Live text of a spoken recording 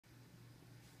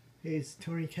Hey, it's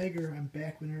Tony Kegger. I'm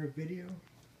back with another video,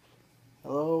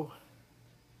 Hello.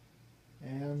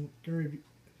 and I'm gonna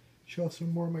show off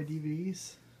some more of my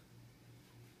DVDs.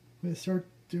 I'm gonna start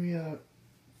doing a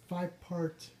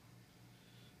 5-part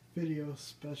video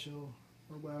special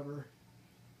or whatever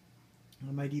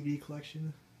on my DVD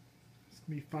collection. It's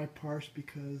gonna be 5 parts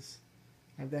because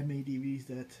I have that many DVDs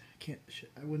that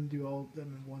I wouldn't do all of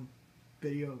them in one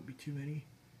video. It would be too many.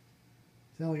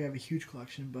 It's not like I have a huge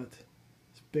collection, but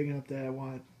it's big enough that I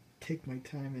want to take my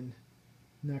time and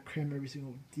not cram every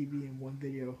single DVD in one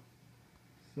video.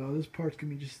 So this part's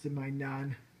gonna be just in my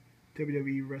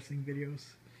non-WWE wrestling videos.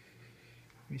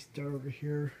 Let me start over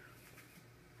here.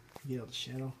 Get out the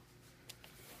shadow.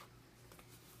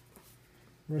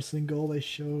 Wrestling Gold I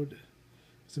showed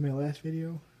was in my last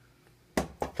video.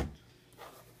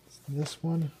 This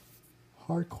one,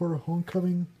 Hardcore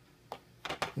Homecoming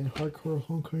and Hardcore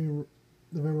Homecoming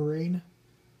November Rain.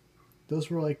 Those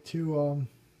were like two,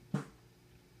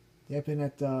 they happened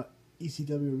at the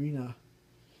ECW Arena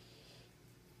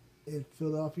in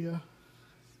Philadelphia.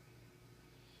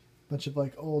 Bunch of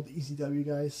like old ECW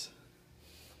guys.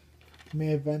 The main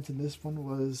event in this one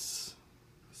was,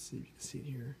 let's see if you can see it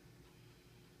here.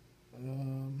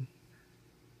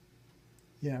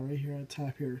 Yeah, right here on the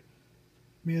top here.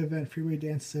 Main event, Freeway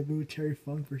Dance Sabu, Terry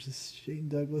Funk versus Shane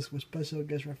Douglas with special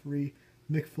guest referee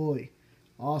Mick Foley.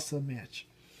 Awesome match.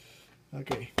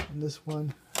 Okay, and this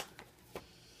one,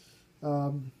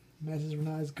 matches were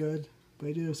not as good, but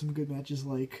I do have some good matches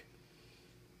like,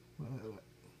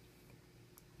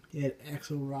 you had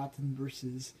Axel Rotten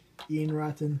versus Ian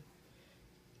Rotten,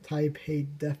 Taipei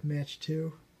Deathmatch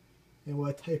 2. And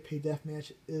what Taipei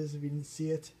Deathmatch is, if you didn't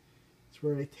see it, it's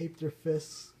where they tape their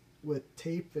fists with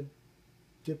tape and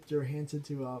dip their hands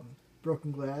into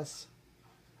broken glass.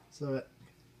 So,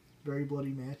 very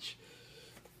bloody match.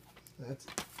 So that's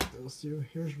those two.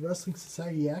 Here's Wrestling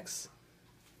Society X.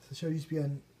 The show used to be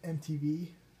on MTV.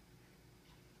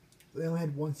 They only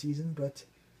had one season, but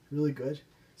really good.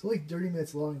 It's only 30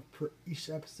 minutes long per each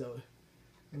episode.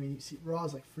 I mean, you see, Raw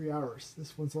is like 3 hours.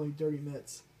 This one's only 30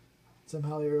 minutes.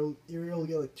 Somehow they were able to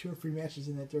get like 2 or 3 matches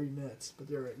in that 30 minutes, but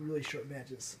they're really short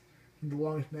matches. And the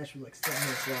longest match was like 7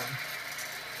 minutes long.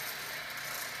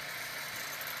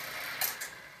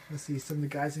 Let's see some of the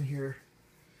guys in here.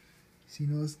 So you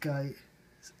know this guy,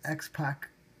 X-Pac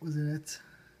was in it.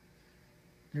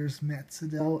 There's Matt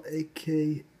Sydal,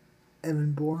 a.k.a.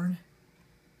 Evan Bourne.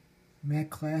 Matt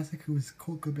Classic, who was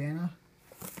Colt Cabana.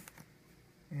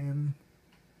 And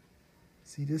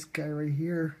see this guy right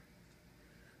here,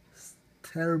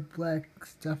 Tyler Black,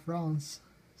 Steph Rollins.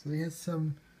 So they had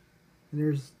some. And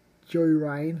there's Joey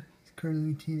Ryan. He's currently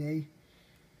in TNA.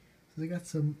 So they got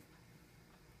some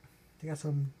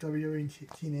WWE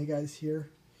TNA guys here.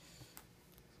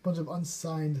 A bunch of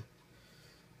unsigned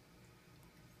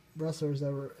wrestlers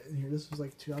that were in here. This was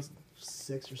like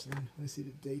 2006 or something. Let me see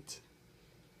the date.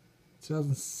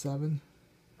 2007.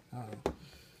 I don't know.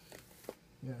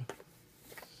 Yeah.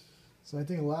 So I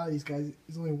think a lot of these guys,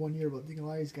 it's only 1 year, but I think a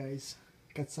lot of these guys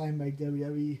got signed by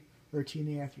WWE or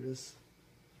TNA after this.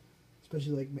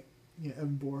 Especially like, you know,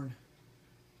 Evan Bourne.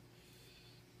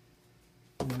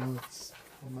 You know, it's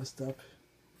all messed up.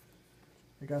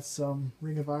 I got some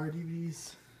Ring of Honor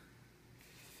DVDs.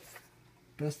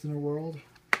 Best in the World.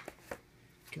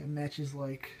 Got matches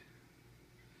like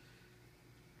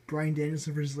Bryan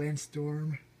Danielson versus Lance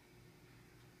Storm.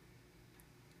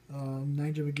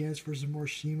 Nigel McGuinness versus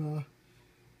Morishima.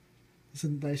 This is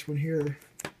a nice one here.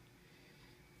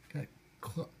 Got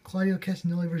Claudio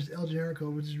Castagnoli versus El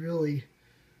Generico, which is really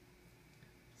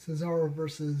Cesaro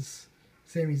versus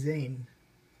Sami Zayn.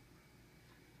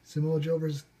 Samoa Joe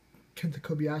versus Kenta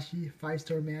Kobayashi,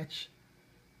 5-star match.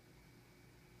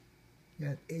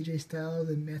 Got AJ Styles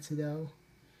and Matt Sydal.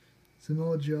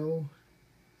 Samoa Joe.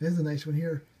 This is a nice one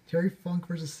here. Terry Funk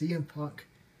versus CM Punk.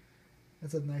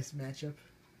 That's a nice matchup.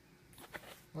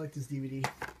 I like this DVD.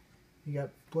 You got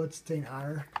Bloodstained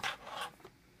Honor.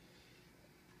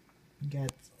 You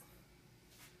got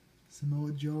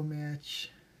Samoa Joe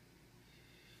match.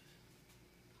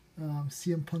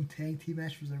 CM Punk Tag Team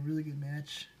match was a really good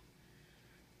match.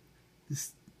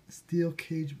 This Steel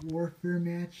Cage Warfare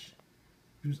match,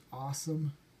 which was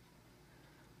awesome.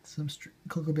 Some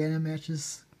Colt Cabana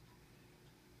matches.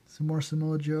 Some more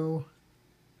Samoa Joe.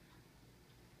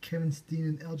 Kevin Steen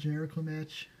and El Generico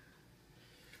match.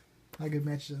 A lot of good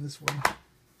matches in this one.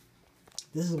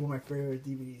 This is one of my favorite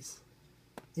DVDs.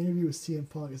 Interview with CM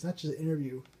Punk. It's not just an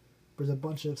interview, but there's a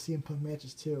bunch of CM Punk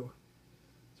matches too.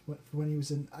 For when he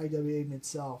was in IWA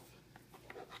Mid-South.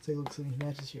 Let's take a look at some of these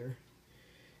matches here.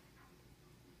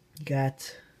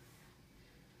 Got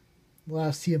A lot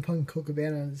of CM Punk and Colt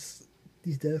Cabana on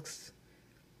these discs.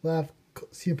 A lot of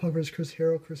CM Punk versus Chris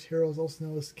Hero. Chris Hero is also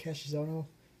known as Cashizono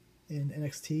in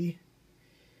NXT.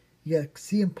 You got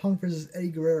CM Punk versus Eddie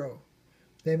Guerrero.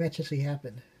 That match actually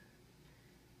happened.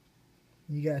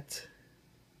 You got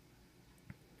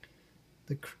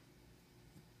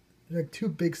like two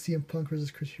big CM Punk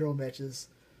versus Chris Hero matches.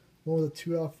 One was a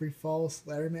 2 out 3 falls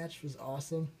ladder match, was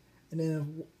awesome. And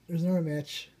then there's another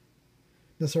match.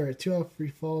 No, sorry, a 2 out 3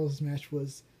 falls match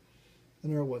was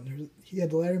another one. He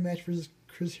had the ladder match versus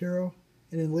Chris Hero,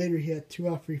 and then later he had 2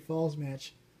 out 3 falls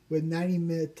match with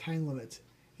 90-minute time limit.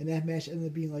 And that match ended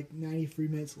up being like 93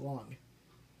 minutes long.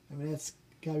 I mean, that's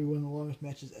gotta be one of the longest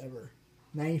matches ever.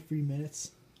 93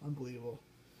 minutes. Unbelievable.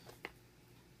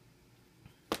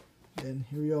 And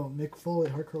here we go. Mick Foley,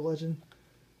 Hardcore Legend.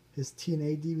 His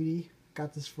TNA DVD.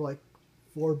 Got this for like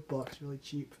 $4, really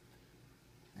cheap.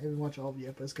 I haven't watched all of it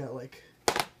yet, but it's got like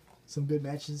some good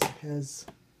matches. It has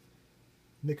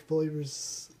Mick Foley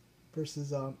versus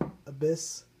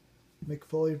Abyss. Mick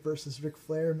Foley versus Ric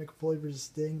Flair. Mick Foley versus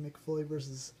Sting. Mick Foley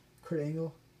versus Kurt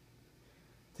Angle.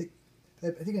 I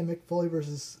think a Mick Foley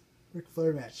versus Ric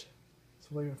Flair match.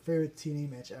 It's like my favorite TNA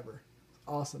match ever.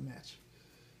 Awesome match.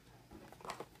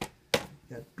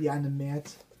 Got Beyond the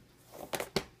Mat.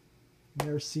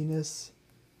 Never seen this.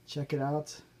 Check it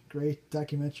out. Great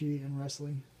documentary in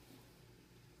wrestling.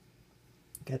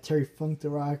 Got Terry Funk, The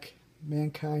Rock,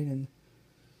 Mankind, and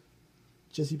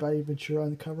Jesse Body Ventura on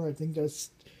the cover. I think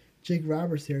that's Jake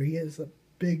Roberts here. He has a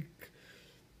big,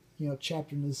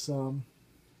 chapter in this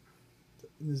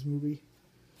movie.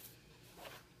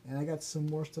 And I got some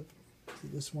more stuff.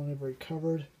 This one I've already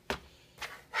covered.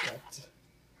 Got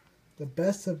the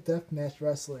Best of Deathmatch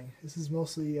Wrestling. This is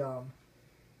mostly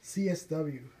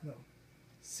CZW.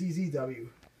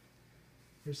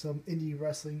 There's some indie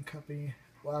wrestling company.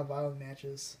 A lot of violent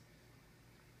matches.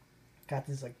 Got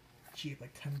this like cheap,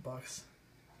 like $10.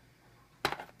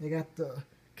 They got the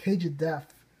Cage of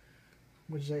Death,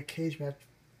 which is a cage match.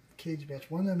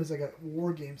 One of them is like a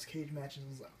War Games cage match. It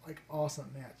was like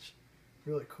awesome match.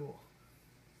 Really cool.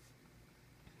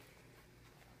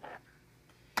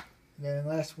 And then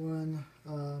last one,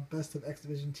 Best of X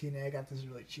Division TNA. I got this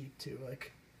really cheap too,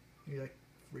 maybe like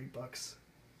 $3.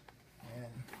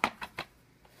 And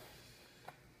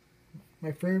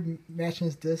my favorite match in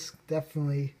this disc,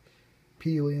 definitely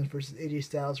Pete Williams versus AJ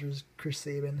Styles versus Chris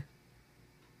Sabin.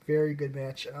 Very good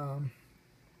match. I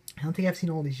don't think I've seen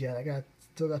all these yet.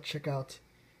 Still got to check out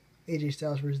AJ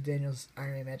Styles versus Daniel's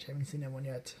Iron Man match. I haven't seen that one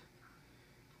yet.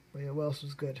 But yeah, what else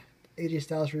was good? AJ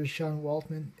Styles versus Sean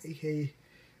Waltman, aka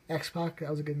X-Pac. That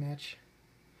was a good match.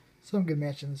 Some good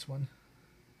match in this one.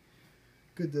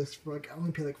 Good disc. I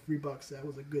only paid like $3. That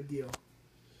was a good deal.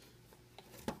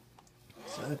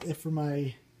 So that's it for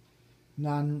my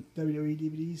non-WWE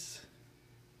DVDs.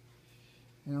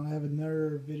 And I'll have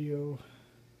another video,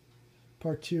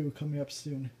 part 2, coming up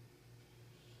soon.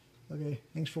 Okay,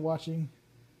 thanks for watching.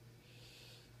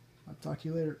 I'll talk to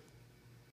you later.